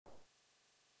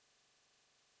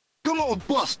Come on,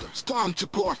 Buster. It's time to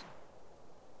party.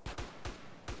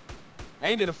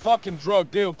 Ain't it a fucking drug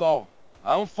deal, though?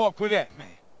 I don't fuck with that, man.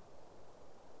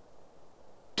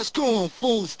 Let's go on,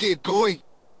 fools, dead boy.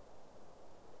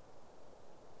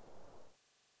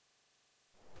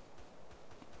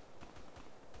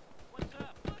 What's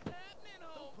up? What's happening,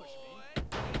 old boy?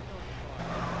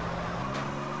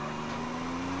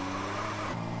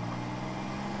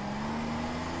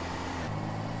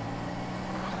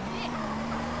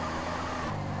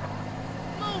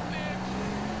 Move, bitch!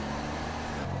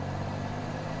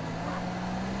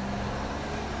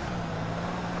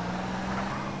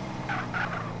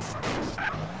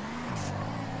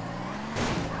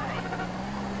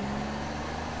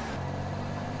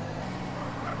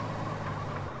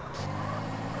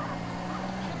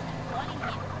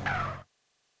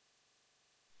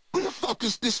 Who the fuck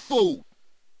is this fool?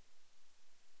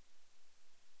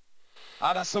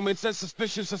 I got some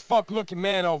suspicious as fuck looking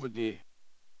man over there.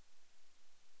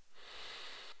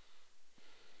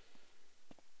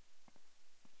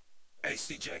 Hey,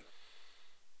 CJ.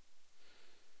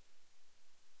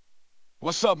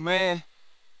 What's up, man?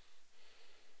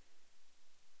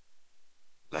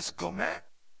 Let's go, man.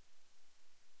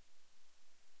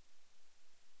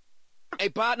 Hey,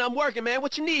 partner, I'm working, man.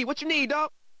 What you need? What you need, dog?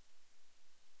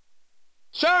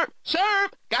 Sir! Sir!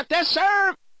 Got that,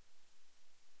 sir!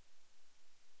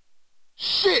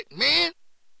 Shit, man.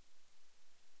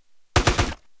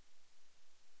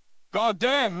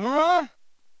 Goddamn, huh?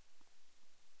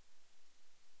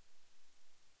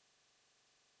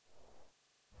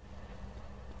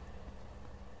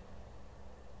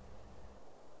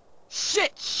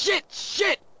 Shit, shit,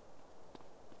 shit!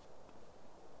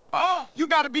 Oh, you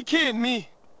gotta be kidding me.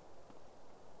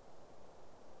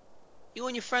 You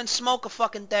and your friend Smoke are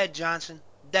fucking dead, Johnson.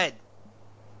 Dead.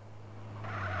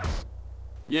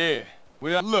 Yeah,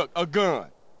 well, look, a gun.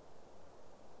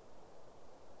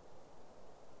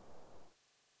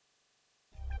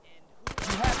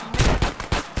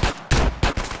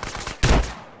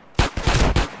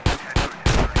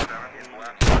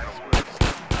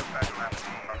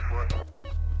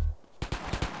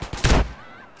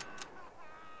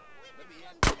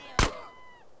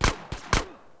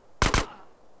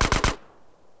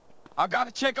 I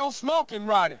gotta check on Smoking,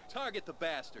 Ryder. Target the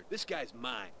bastard. This guy's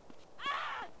mine.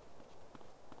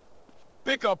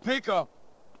 Pick up, pick up.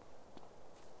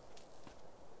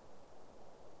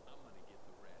 I'm gonna get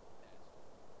the rat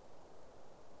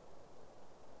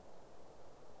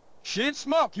bastard. Shit,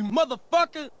 Smoke, you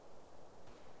motherfucker!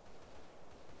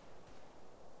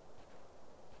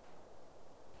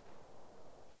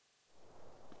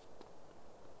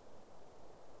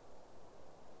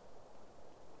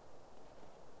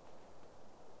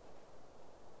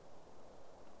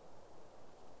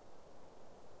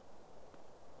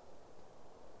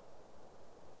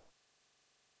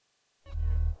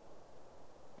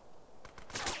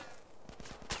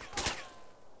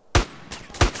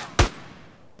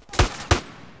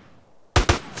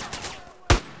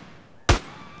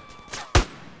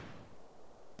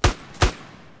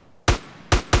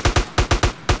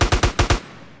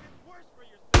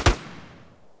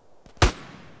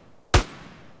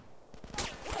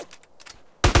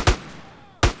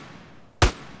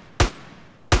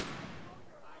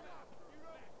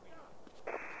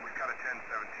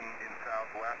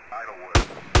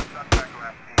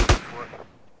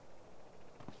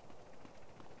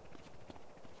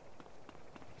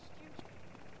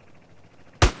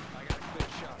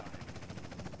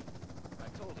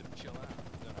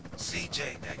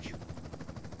 CJ, that you?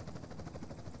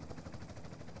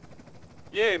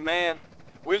 Yeah, man.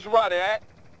 Where's Ryder at?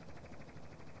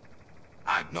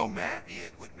 I know, man. He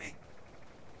ain't with me.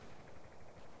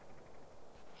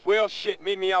 Well, shit,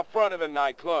 meet me out front of the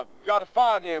nightclub. You gotta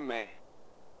find him, man.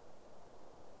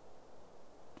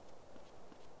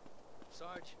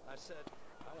 Sarge, I said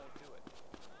I won't do it.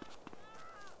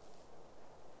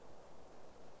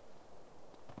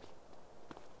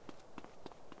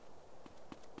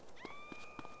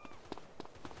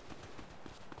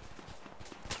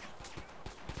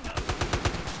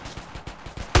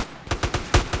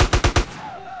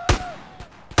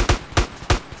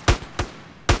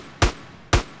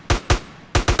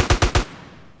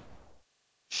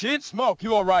 Shit, Smoke,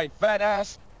 you alright, fat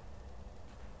ass?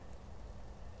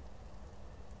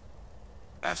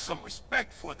 Have some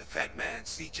respect for the fat man,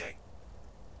 CJ.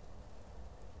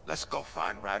 Let's go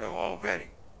find Ryder already.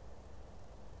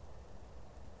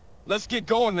 Let's get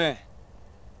going then.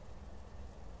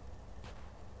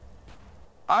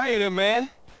 I ain't him, man.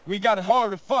 We got it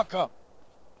hard to fuck up.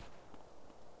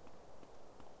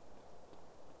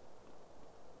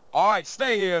 Alright,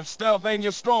 stay here. Stealth ain't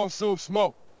your strong suit,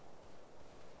 Smoke.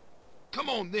 Come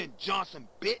on then, Johnson,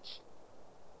 bitch.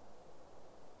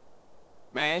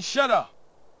 Man, shut up.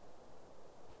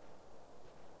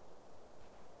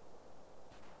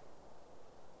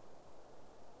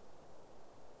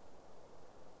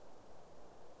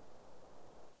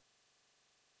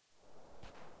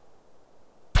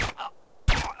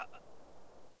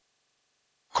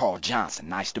 Carl Johnson,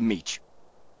 nice to meet you.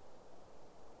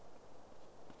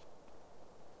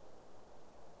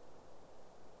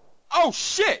 Oh,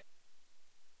 shit!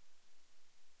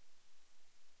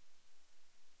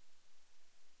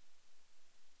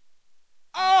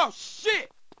 Oh,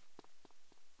 shit!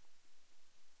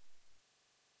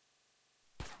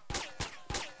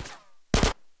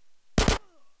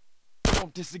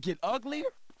 Want this to get uglier?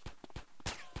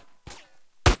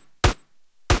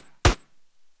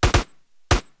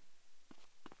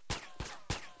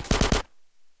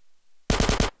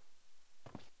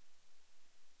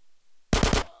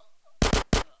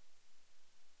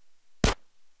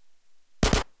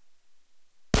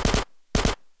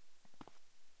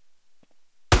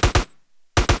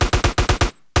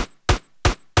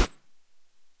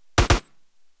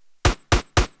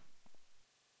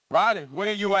 Ryder,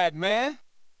 where you at, man?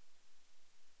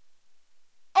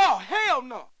 Oh, hell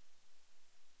no!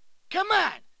 Come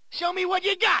on, show me what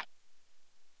you got.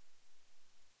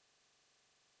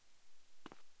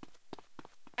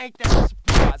 Ain't that a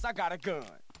surprise? I got a gun.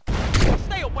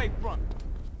 Stay away from me.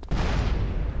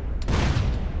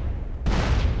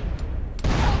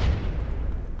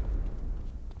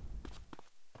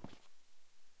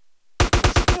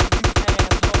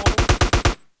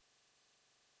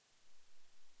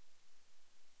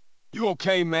 You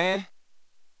okay, man?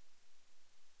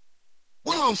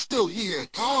 Well, I'm still here,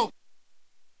 Carl.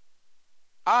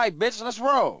 Alright, bitch, let's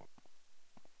roll.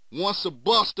 Once a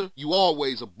buster, you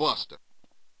always a buster.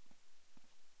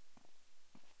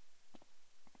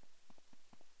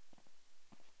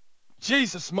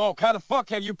 Jesus, Smoke, how the fuck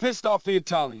have you pissed off the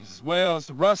Italians as well as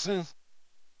the Russians?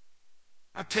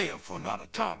 I tell you for another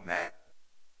time, man.